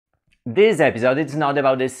This episode is not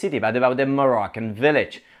about the city, but about the Moroccan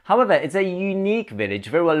village. However, it's a unique village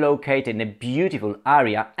very well located in a beautiful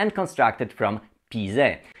area and constructed from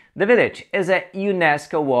pieces. The village is a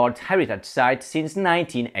UNESCO World Heritage Site since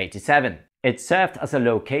 1987. It served as a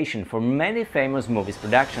location for many famous movies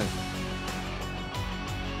productions.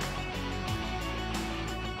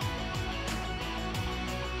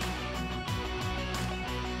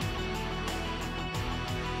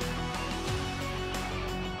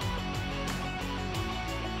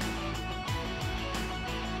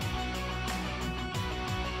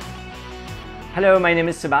 Hello, my name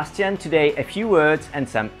is Sebastian. Today a few words and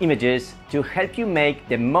some images to help you make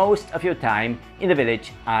the most of your time in the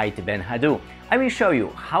village Ait Ben Haddou. I will show you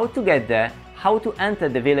how to get there, how to enter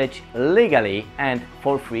the village legally and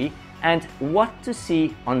for free, and what to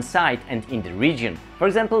see on site and in the region. For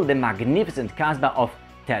example, the magnificent Kasbah of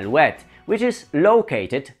TELOUET, which is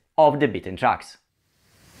located off the beaten tracks.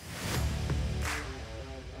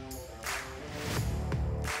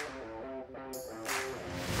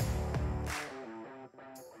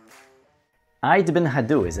 Ait Ben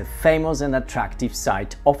Haddou is a famous and attractive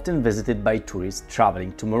site often visited by tourists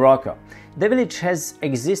traveling to Morocco. The village has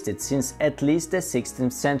existed since at least the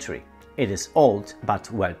 16th century. It is old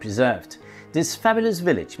but well preserved. This fabulous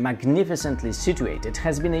village, magnificently situated,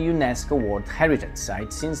 has been a UNESCO World Heritage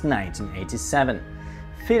Site since 1987.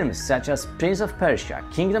 Films such as Prince of Persia,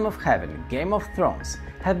 Kingdom of Heaven, Game of Thrones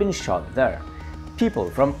have been shot there.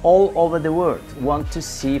 People from all over the world want to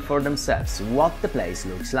see for themselves what the place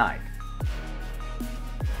looks like.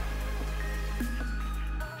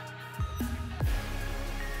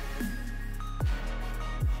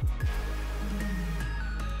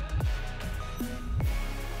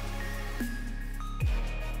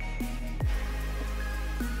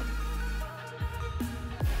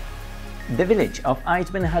 The village of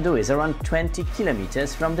Ait Ben Haddou is around 20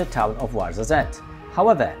 kilometers from the town of Ouarzazate.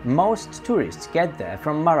 However, most tourists get there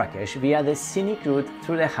from Marrakech via the scenic route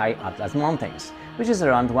through the High Atlas Mountains, which is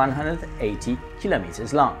around 180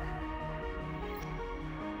 kilometers long.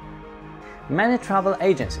 Many travel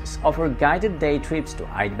agencies offer guided day trips to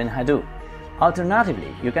Ait Ben Haddou.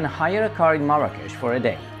 Alternatively, you can hire a car in Marrakech for a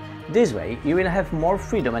day. This way, you will have more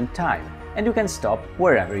freedom and time, and you can stop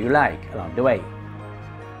wherever you like along the way.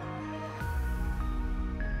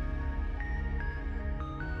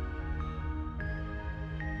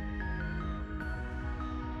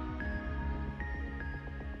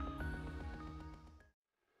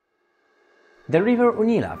 The river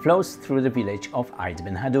Nile flows through the village of Ait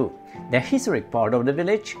Ben Haddou. The historic part of the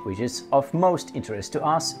village, which is of most interest to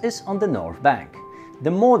us, is on the north bank.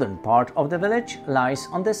 The modern part of the village lies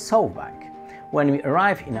on the south bank. When we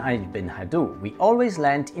arrive in Ait Ben Haddou, we always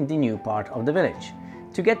land in the new part of the village.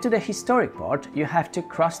 To get to the historic part, you have to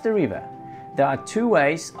cross the river. There are two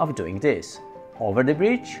ways of doing this: over the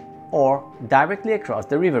bridge or directly across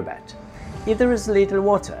the riverbed. If there is little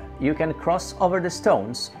water, you can cross over the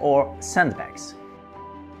stones or sandbags.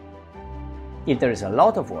 If there is a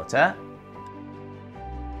lot of water,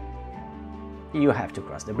 you have to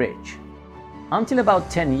cross the bridge. Until about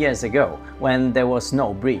 10 years ago, when there was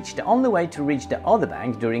no bridge, the only way to reach the other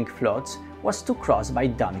bank during floods was to cross by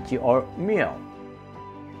donkey or mule.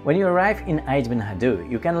 When you arrive in Ait Ben Haddou,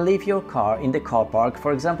 you can leave your car in the car park,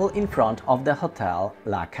 for example in front of the hotel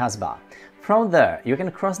TELOUET Kasbah. From there, you can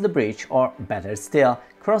cross the bridge or, better still,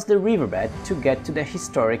 cross the riverbed to get to the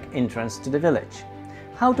historic entrance to the village.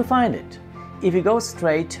 How to find it? If you go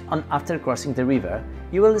straight on after crossing the river,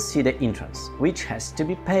 you will see the entrance, which has to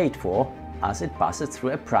be paid for as it passes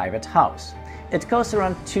through a private house. It costs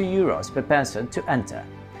around €2 per person to enter.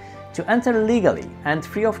 To enter legally and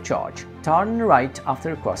free of charge, turn right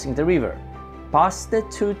after crossing the river. Pass the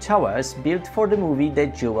two towers built for the movie The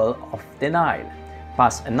Jewel of the Nile.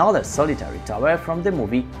 Pass another solitary tower from the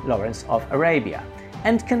movie Lawrence of Arabia,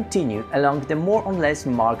 and continue along the more or less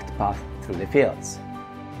marked path through the fields.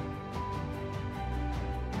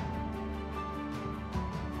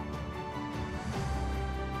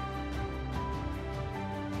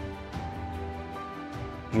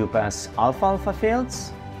 You pass alfalfa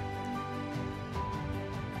fields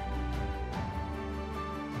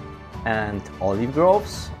and olive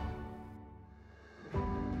groves.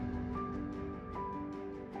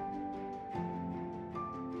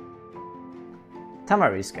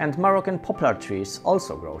 Tamarisk and Moroccan poplar trees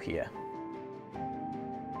also grow here.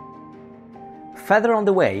 Further on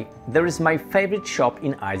the way, there is my favorite shop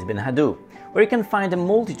in Ait Ben Haddou, where you can find a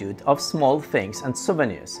multitude of small things and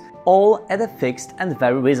souvenirs, all at a fixed and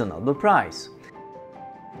very reasonable price.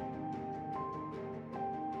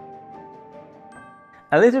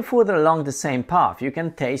 A little further along the same path, you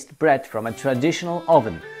can taste bread from a traditional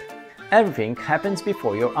oven. Everything happens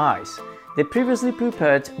before your eyes. The previously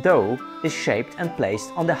prepared dough is shaped and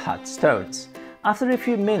placed on the hot stones. After a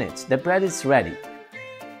few minutes, the bread is ready.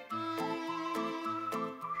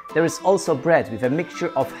 There is also bread with a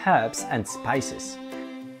mixture of herbs and spices.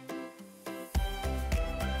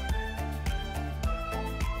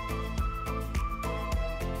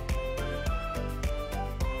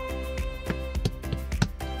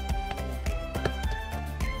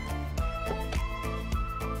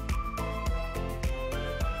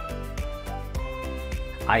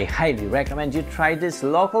 I highly recommend you try this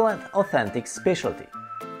local and authentic specialty.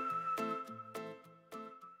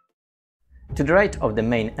 To the right of the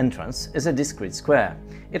main entrance is a discrete square.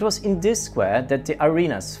 It was in this square that the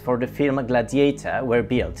arenas for the film Gladiator were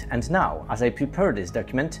built, and now, as I prepare this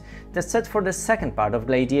document, the set for the second part of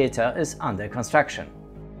Gladiator is under construction.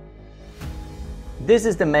 This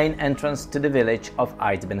is the main entrance to the village of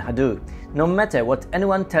Ait Ben Haddou. No matter what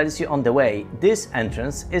anyone tells you on the way, this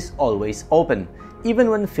entrance is always open,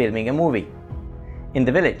 even when filming a movie. In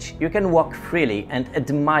the village, you can walk freely and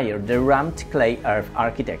admire the ramped clay earth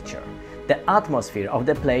architecture. The atmosphere of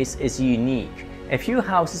the place is unique. A few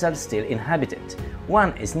houses are still inhabited.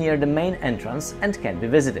 One is near the main entrance and can be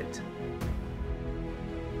visited.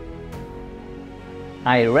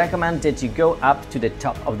 I recommend that you go up to the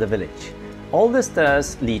top of the village. All the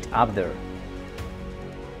stairs lead up there.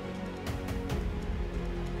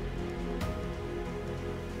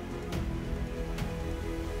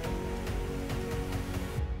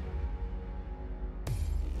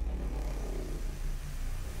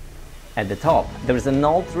 At the top, there is an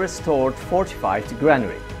old restored fortified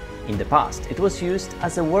granary. In the past, it was used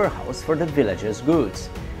as a warehouse for the villagers' goods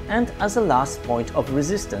and as a last point of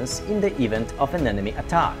resistance in the event of an enemy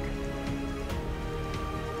attack.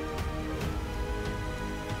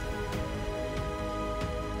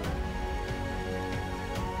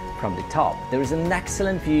 From the top, there is an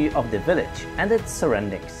excellent view of the village and its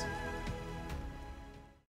surroundings.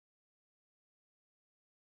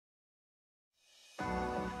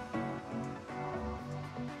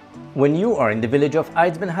 When you are in the village of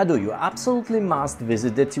Ait Ben Haddou, you absolutely must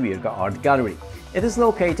visit the Tuirga Art Gallery. It is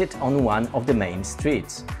located on one of the main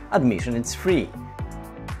streets. Admission is free.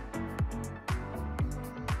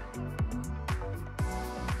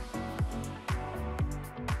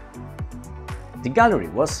 The gallery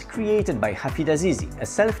was created by Hafida Zizi, a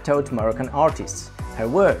self-taught Moroccan artist. Her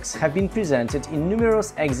works have been presented in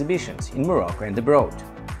numerous exhibitions in Morocco and abroad.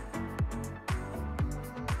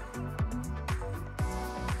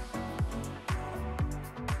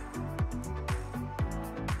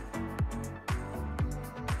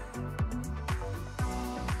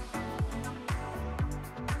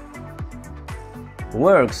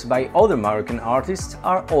 Works by other Moroccan artists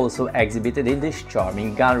are also exhibited in this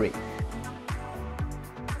charming gallery.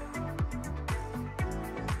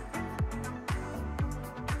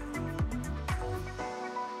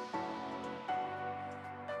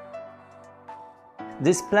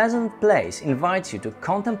 This pleasant place invites you to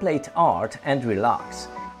contemplate art and relax.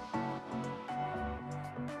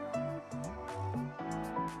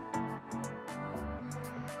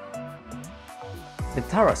 The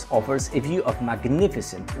terrace offers a view of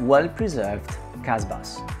magnificent, well-preserved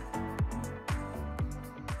kasbahs.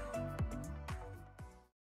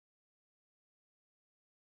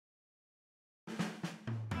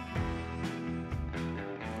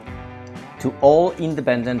 To all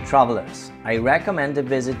independent travelers, I recommend a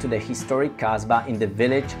visit to the historic Kasbah in the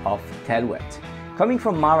village of TELOUET. Coming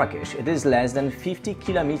from Marrakech, it is less than 50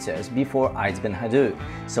 kilometers before Ait Ben Haddou,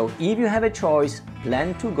 so if you have a choice,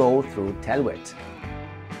 plan to go through TELOUET.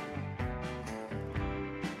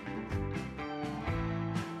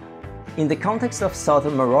 In the context of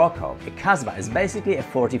southern Morocco, a kasbah is basically a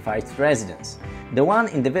fortified residence. The one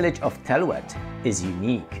in the village of TELOUET is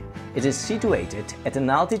unique. It is situated at an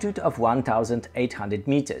altitude of 1,800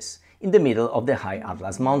 meters in the middle of the high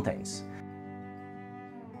Atlas Mountains.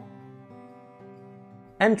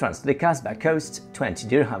 Entrance to the kasbah costs 20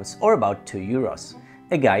 dirhams or about 2 euros.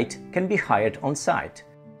 A guide can be hired on site.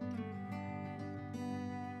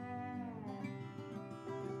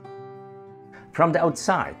 From the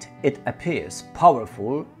outside, it appears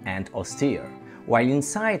powerful and austere, while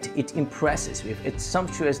inside it impresses with its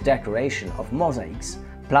sumptuous decoration of mosaics,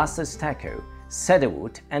 plaster stucco,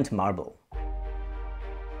 cedarwood and marble.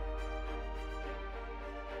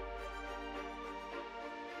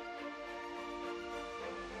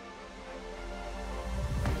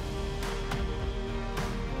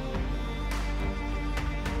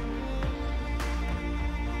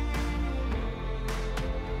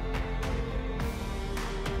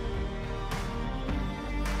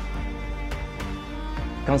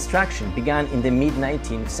 Construction began in the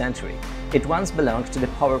mid-19th century. It once belonged to the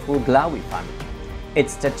powerful Glawi family.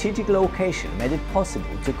 Its strategic location made it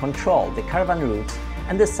possible to control the caravan routes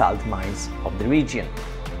and the salt mines of the region.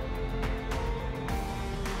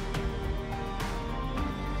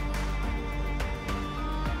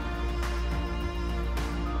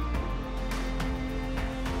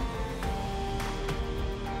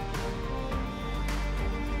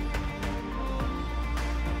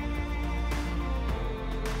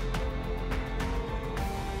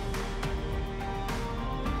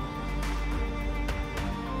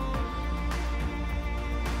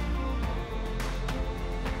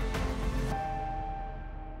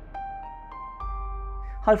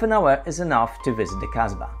 Half an hour is enough to visit the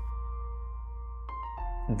Kasbah.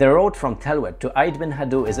 The road from TELOUET to Ait Ben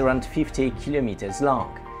Haddou is around 50 kilometers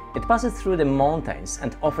long. It passes through the mountains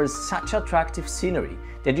and offers such attractive scenery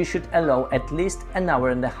that you should allow at least an hour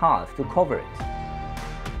and a half to cover it.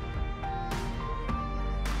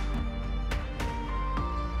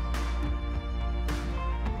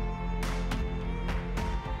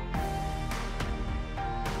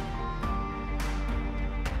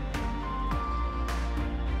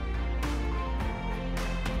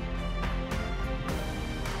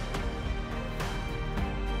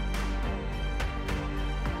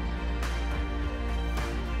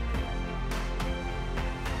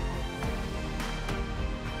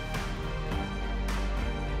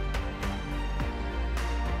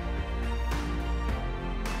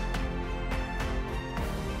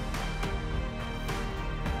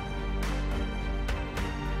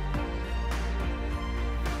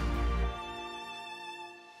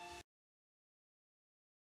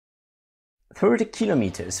 "30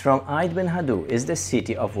 kilometers from Ait Ben Haddou is the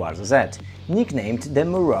city of Ouarzazate, nicknamed the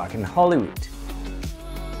Moroccan Hollywood.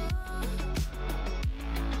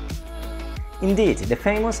 Indeed, the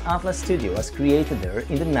famous Atlas studio was created there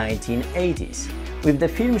in the 1980s. With the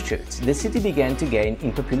film shoots, the city began to gain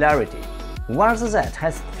in popularity. Ouarzazate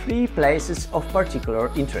has 3 places of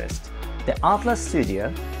particular interest: the Atlas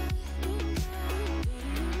studio,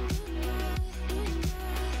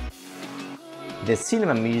 the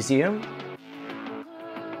Cinema Museum,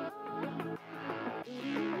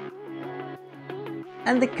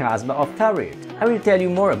 and the Kasbah of TELOUET. I will tell you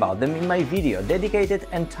more about them in my video dedicated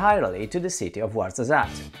entirely to the city of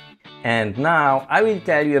Ouarzazate. And now I will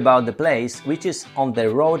tell you about the place which is on the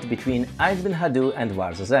road between Ait Ben Haddou and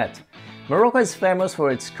Ouarzazate. Morocco is famous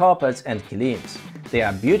for its carpets and kilims. They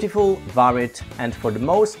are beautiful, varied and for the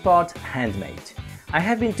most part handmade. I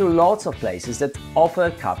have been to lots of places that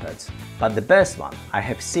offer carpets, but the best one I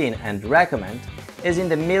have seen and recommend is in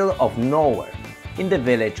the middle of nowhere, in the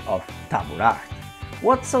village of Tabouracht.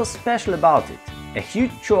 What's so special about it? A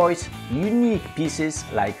huge choice, unique pieces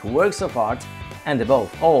like works of art and above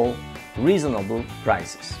all, reasonable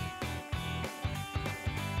prices.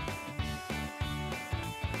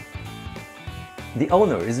 The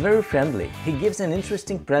owner is very friendly. He gives an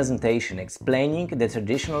interesting presentation explaining the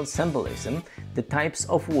traditional symbolism, the types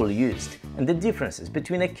of wool used, and the differences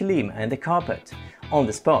between a kilim and a carpet. On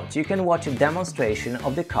the spot, you can watch a demonstration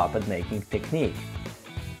of the carpet making technique.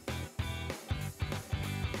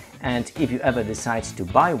 And if you ever decide to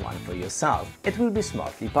buy one for yourself, it will be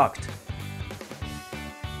smartly packed.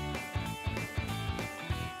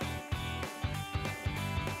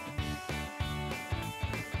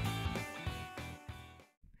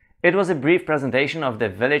 It was a brief presentation of the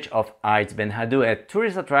village of Ait Ben Haddou, a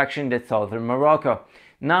tourist attraction in the southern Morocco.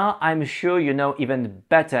 Now I'm sure you know even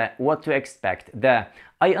better what to expect there.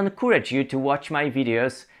 I encourage you to watch my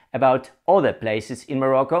videos about other places in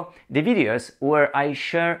Morocco, the videos where I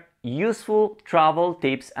share useful travel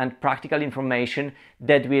tips and practical information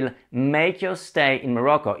that will make your stay in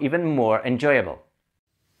Morocco even more enjoyable.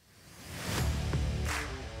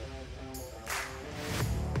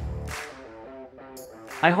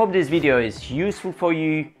 I hope this video is useful for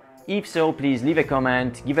you. If so, please leave a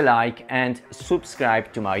comment, give a like and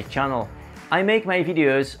subscribe to my channel. I make my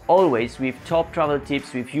videos always with top travel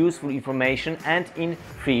tips, with useful information and in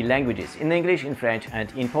 3 languages, in English, in French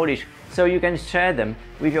and in Polish, so you can share them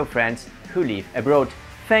with your friends who live abroad.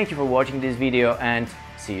 Thank you for watching this video and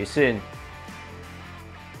see you soon.